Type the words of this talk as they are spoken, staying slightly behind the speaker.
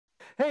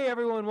Hey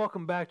everyone,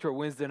 welcome back to our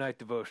Wednesday night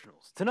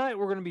devotionals. Tonight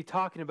we're going to be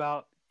talking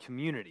about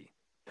community,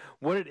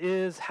 what it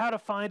is, how to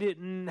find it,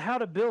 and how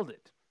to build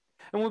it.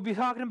 And we'll be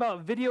talking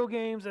about video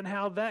games and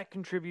how that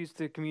contributes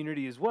to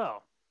community as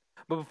well.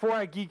 But before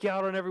I geek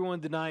out on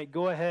everyone tonight,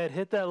 go ahead,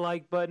 hit that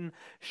like button,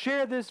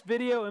 share this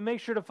video, and make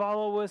sure to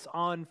follow us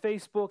on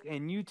Facebook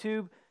and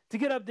YouTube to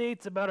get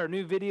updates about our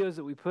new videos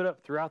that we put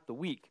up throughout the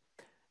week.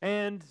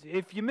 And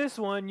if you miss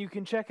one, you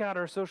can check out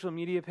our social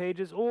media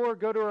pages or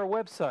go to our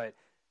website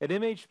at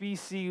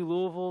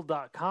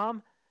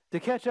mhbclouisville.com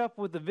to catch up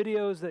with the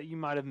videos that you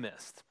might have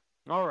missed.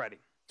 Alrighty,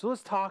 so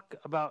let's talk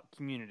about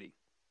community.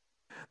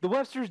 The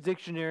Webster's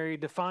Dictionary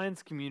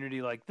defines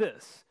community like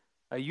this: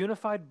 a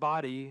unified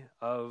body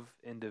of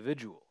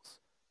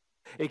individuals.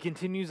 It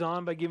continues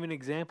on by giving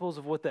examples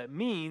of what that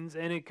means,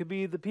 and it could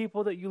be the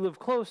people that you live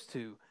close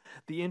to,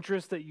 the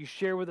interests that you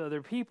share with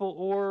other people,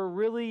 or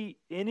really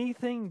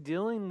anything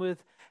dealing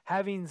with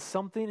having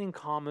something in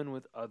common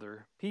with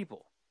other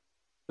people.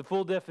 The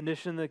full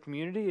definition of the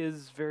community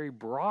is very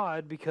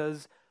broad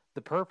because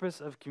the purpose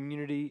of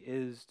community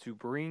is to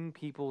bring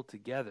people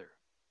together.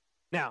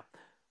 Now,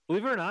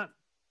 believe it or not,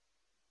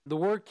 the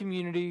word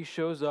community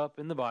shows up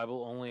in the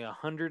Bible only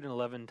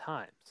 111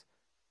 times,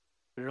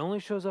 but it only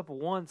shows up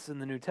once in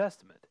the New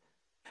Testament.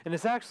 And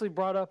it's actually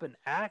brought up in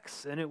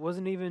Acts, and it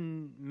wasn't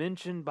even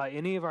mentioned by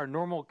any of our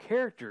normal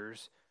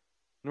characters,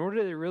 nor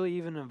did it really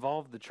even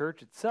involve the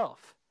church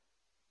itself.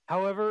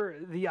 However,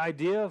 the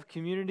idea of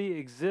community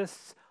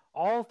exists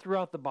all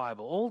throughout the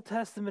Bible, Old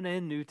Testament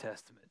and New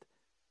Testament.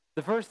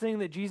 The first thing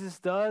that Jesus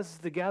does is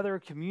to gather a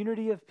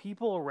community of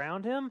people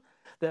around him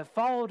that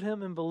followed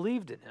him and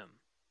believed in him.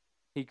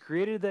 He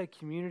created that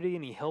community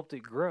and he helped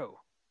it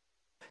grow.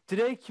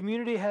 Today,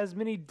 community has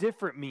many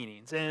different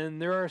meanings,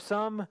 and there are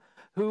some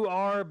who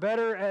are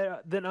better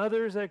than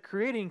others at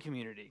creating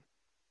community.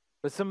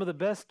 But some of the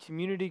best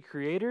community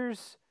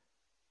creators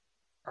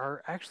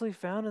are actually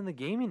found in the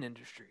gaming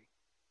industry.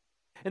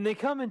 And they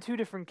come in two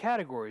different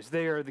categories.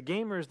 They are the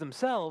gamers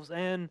themselves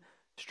and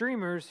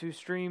streamers who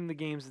stream the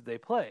games that they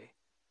play.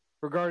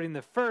 Regarding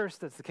the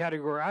first, that's the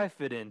category I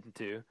fit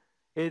into,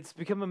 it's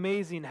become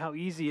amazing how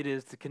easy it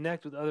is to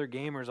connect with other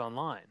gamers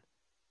online.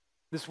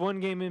 This one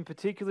game in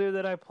particular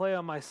that I play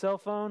on my cell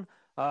phone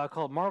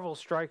called Marvel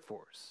Strike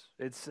Force.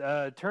 It's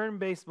a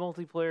turn-based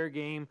multiplayer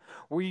game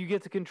where you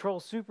get to control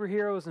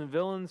superheroes and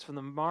villains from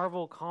the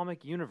Marvel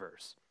comic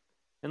universe.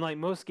 And like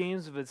most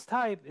games of its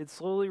type, it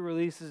slowly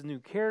releases new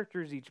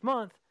characters each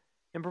month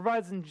and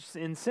provides an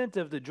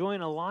incentive to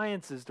join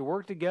alliances to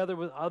work together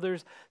with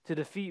others to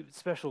defeat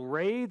special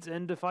raids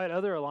and to fight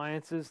other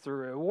alliances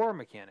through a war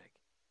mechanic.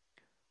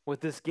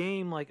 What this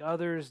game, like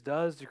others,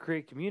 does to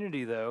create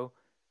community, though,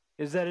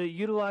 is that it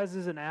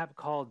utilizes an app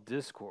called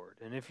Discord.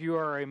 And if you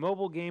are a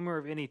mobile gamer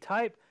of any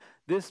type,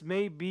 this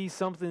may be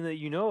something that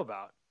you know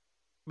about.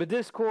 But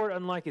Discord,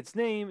 unlike its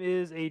name,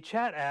 is a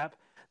chat app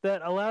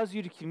that allows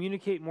you to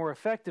communicate more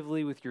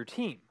effectively with your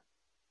team.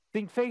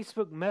 Think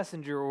Facebook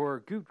Messenger or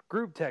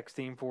group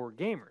texting for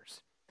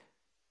gamers.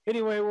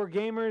 Anyway, where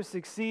gamers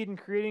succeed in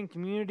creating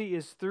community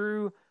is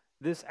through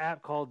this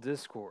app called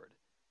Discord.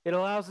 It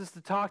allows us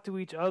to talk to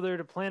each other,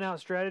 to plan out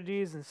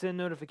strategies and send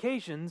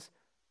notifications,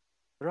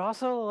 but it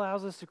also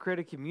allows us to create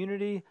a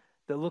community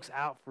that looks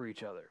out for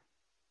each other.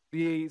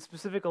 The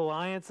specific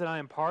alliance that I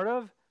am part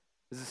of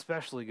is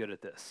especially good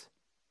at this.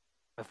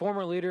 A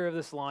former leader of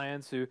this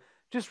alliance, who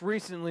just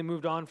recently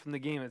moved on from the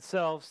game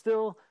itself,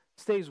 still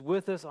stays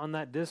with us on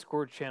that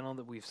Discord channel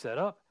that we've set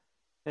up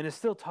and is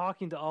still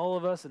talking to all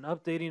of us and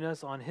updating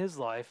us on his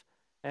life,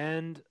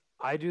 and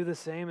I do the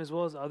same as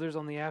well as others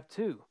on the app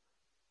too.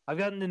 I've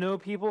gotten to know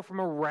people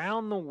from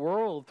around the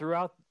world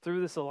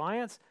through this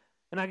alliance,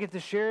 and I get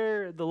to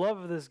share the love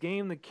of this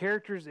game, the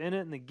characters in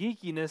it, and the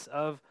geekiness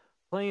of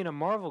playing a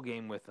Marvel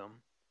game with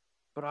them,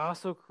 but I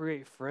also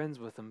create friends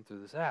with them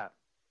through this app.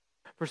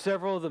 For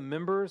several of the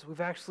members,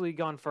 we've actually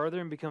gone further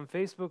and become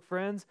Facebook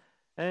friends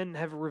and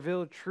have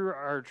revealed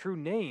our true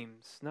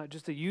names, not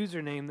just a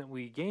username that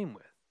we game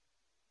with.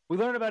 We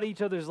learn about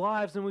each other's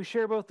lives, and we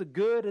share both the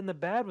good and the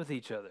bad with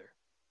each other.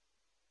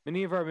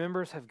 Many of our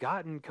members have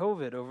gotten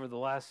COVID over the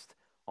last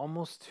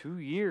almost 2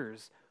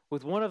 years,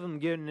 with one of them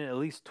getting it at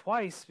least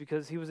twice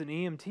because he was an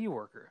EMT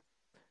worker.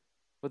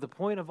 But the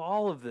point of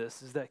all of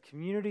this is that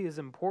community is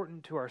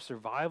important to our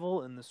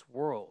survival in this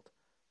world.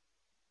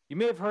 You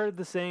may have heard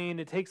the saying,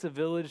 it takes a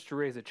village to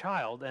raise a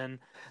child, and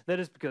that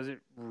is because it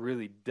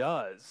really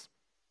does.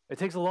 It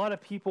takes a lot of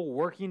people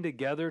working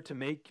together to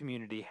make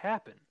community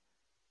happen.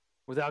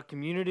 Without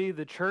community,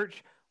 the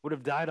church would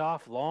have died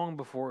off long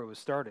before it was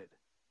started.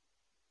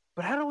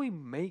 But how do we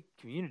make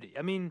community?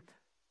 I mean,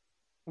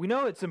 we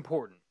know it's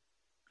important,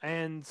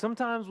 and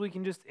sometimes we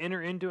can just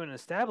enter into an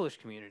established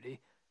community,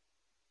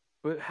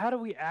 but how do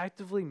we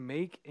actively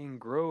make and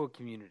grow a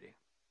community?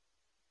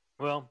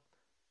 Well,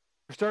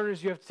 for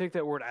starters, you have to take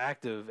that word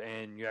active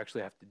and you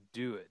actually have to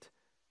do it.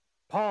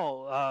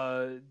 Paul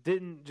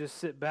didn't just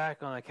sit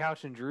back on a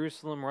couch in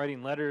Jerusalem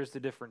writing letters to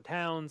different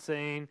towns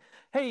saying,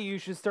 hey, you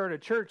should start a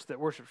church that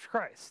worships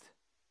Christ.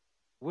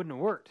 It wouldn't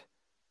have worked.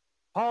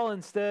 Paul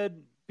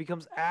instead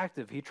becomes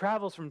active. He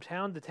travels from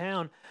town to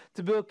town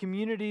to build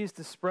communities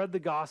to spread the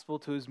gospel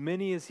to as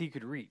many as he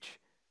could reach.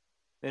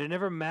 And it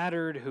never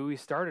mattered who he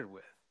started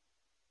with.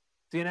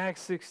 See, in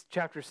Acts 6,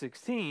 chapter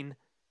 16,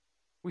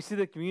 we see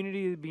the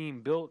community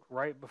being built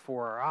right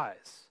before our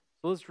eyes.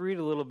 So let's read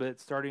a little bit,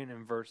 starting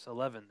in verse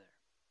 11 there.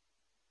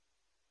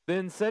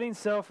 Then, setting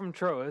sail from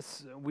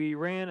Troas, we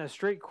ran a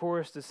straight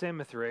course to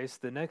Samothrace,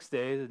 the next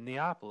day to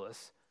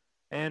Neapolis,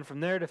 and from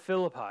there to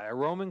Philippi, a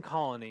Roman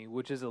colony,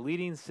 which is a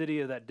leading city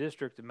of that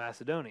district of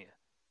Macedonia.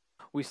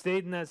 We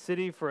stayed in that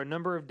city for a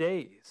number of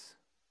days.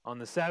 On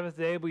the Sabbath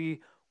day,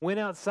 we went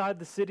outside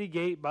the city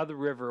gate by the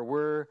river,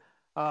 where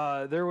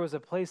there was a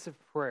place of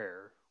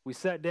prayer. We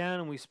sat down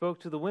and we spoke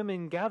to the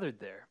women gathered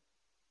there.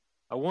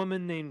 A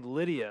woman named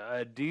Lydia,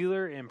 a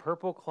dealer in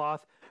purple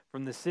cloth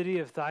from the city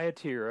of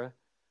Thyatira,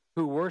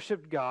 who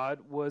worshipped God,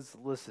 was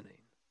listening.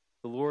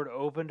 The Lord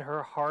opened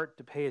her heart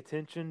to pay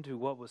attention to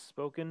what was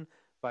spoken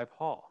by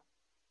Paul.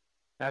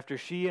 After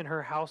she and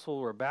her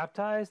household were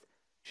baptized,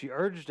 she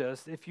urged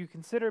us, "If you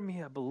consider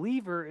me a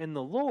believer in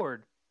the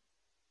Lord,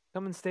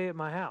 come and stay at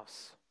my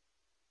house."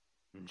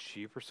 And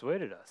she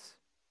persuaded us.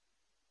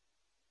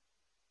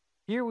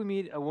 Here we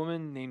meet a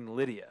woman named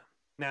Lydia.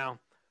 Now,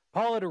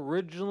 Paul had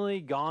originally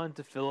gone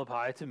to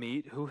Philippi to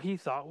meet who he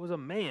thought was a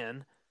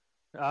man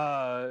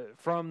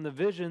from the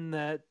vision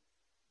that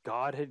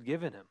God had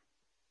given him.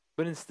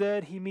 But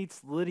instead, he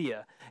meets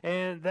Lydia.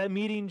 And that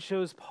meeting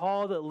shows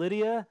Paul that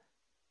Lydia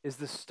is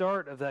the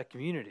start of that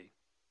community.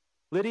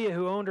 Lydia,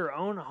 who owned her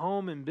own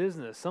home and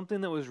business,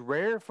 something that was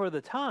rare for the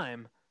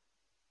time,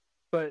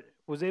 but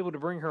was able to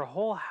bring her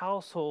whole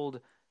household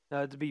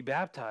to be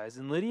baptized.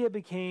 And Lydia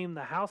became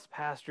the house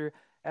pastor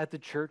at the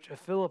church of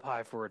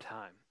Philippi for a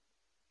time.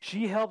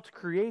 She helped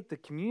create the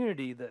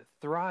community that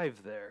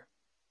thrived there.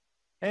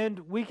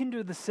 And we can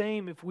do the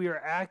same if we are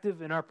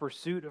active in our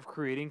pursuit of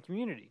creating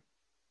community.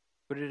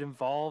 But it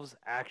involves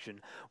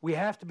action. We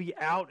have to be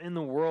out in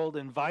the world,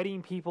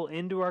 inviting people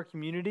into our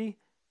community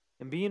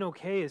and being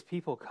okay as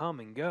people come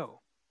and go.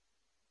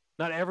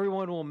 Not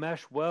everyone will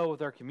mesh well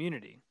with our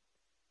community.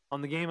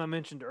 On the game I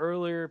mentioned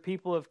earlier,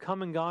 people have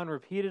come and gone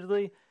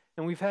repeatedly,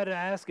 and we've had to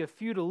ask a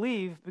few to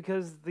leave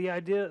because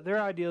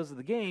their ideas of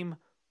the game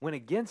went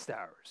against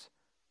ours.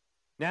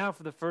 Now,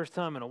 for the first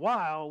time in a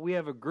while, we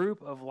have a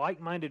group of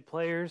like-minded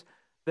players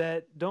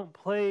that don't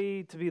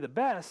play to be the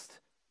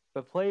best,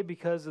 but play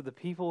because of the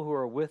people who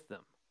are with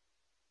them.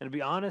 And to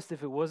be honest,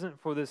 if it wasn't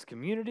for this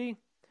community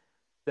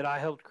that I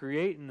helped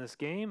create in this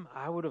game,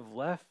 I would have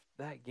left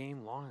that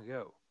game long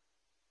ago.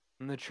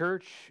 And the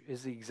church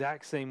is the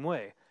exact same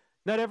way.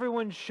 Not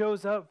everyone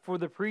shows up for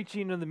the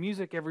preaching and the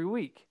music every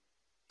week.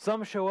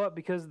 Some show up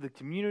because of the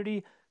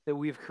community that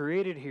we've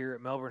created here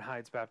at Melbourne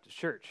Heights Baptist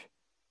Church.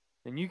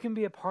 And you can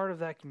be a part of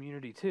that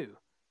community too.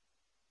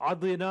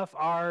 Oddly enough,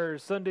 our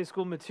Sunday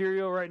school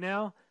material right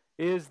now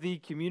is the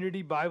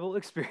Community Bible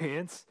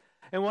Experience.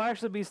 And we'll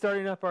actually be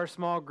starting up our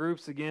small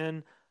groups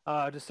again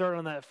to start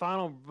on that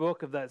final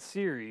book of that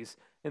series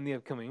in the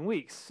upcoming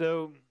weeks.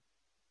 So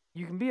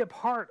you can be a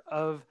part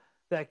of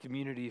that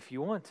community if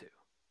you want to.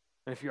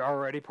 And if you're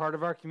already part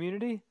of our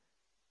community,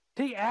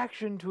 take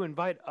action to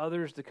invite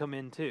others to come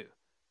in too.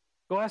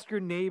 Go ask your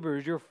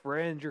neighbors, your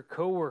friends, your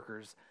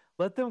coworkers.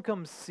 Let them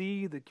come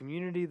see the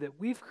community that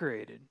we've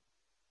created.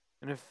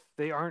 And if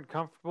they aren't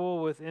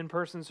comfortable with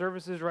in-person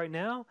services right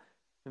now,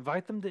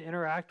 invite them to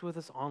interact with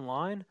us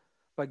online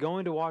by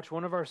going to watch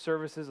one of our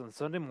services on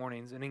Sunday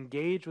mornings and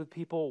engage with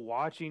people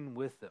watching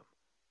with them.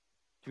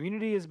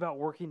 Community is about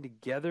working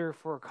together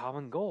for a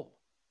common goal.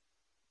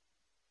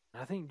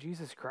 And I think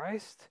Jesus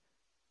Christ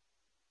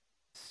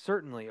is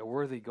certainly a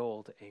worthy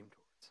goal to aim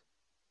towards.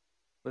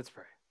 Let's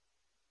pray.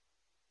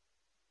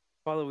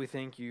 Father, we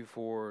thank you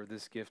for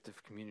this gift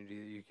of community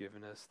that you've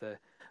given us, the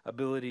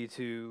ability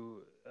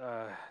to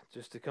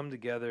just to come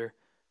together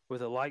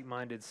with a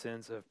like-minded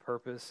sense of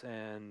purpose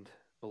and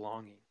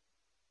belonging.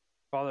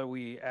 Father,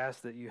 we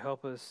ask that you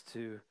help us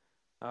to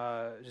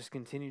just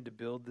continue to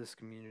build this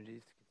community,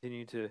 to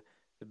continue to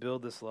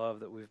build this love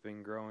that we've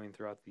been growing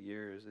throughout the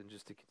years, and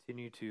just to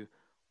continue to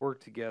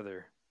work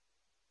together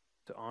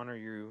to honor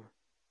you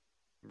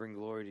and bring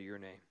glory to your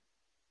name.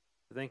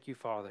 So thank you,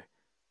 Father,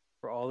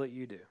 for all that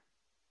you do.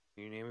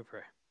 In your name we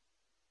pray.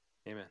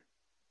 Amen.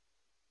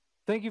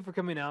 Thank you for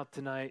coming out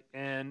tonight,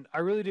 and I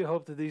really do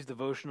hope that these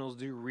devotionals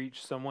do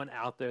reach someone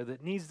out there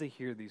that needs to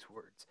hear these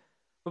words.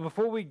 But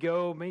before we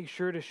go, make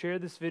sure to share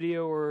this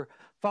video or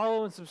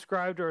follow and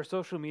subscribe to our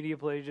social media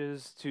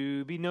pages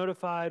to be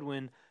notified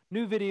when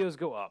new videos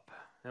go up.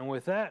 And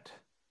with that,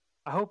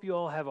 I hope you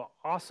all have an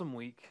awesome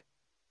week,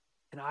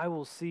 and I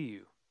will see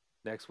you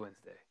next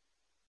Wednesday.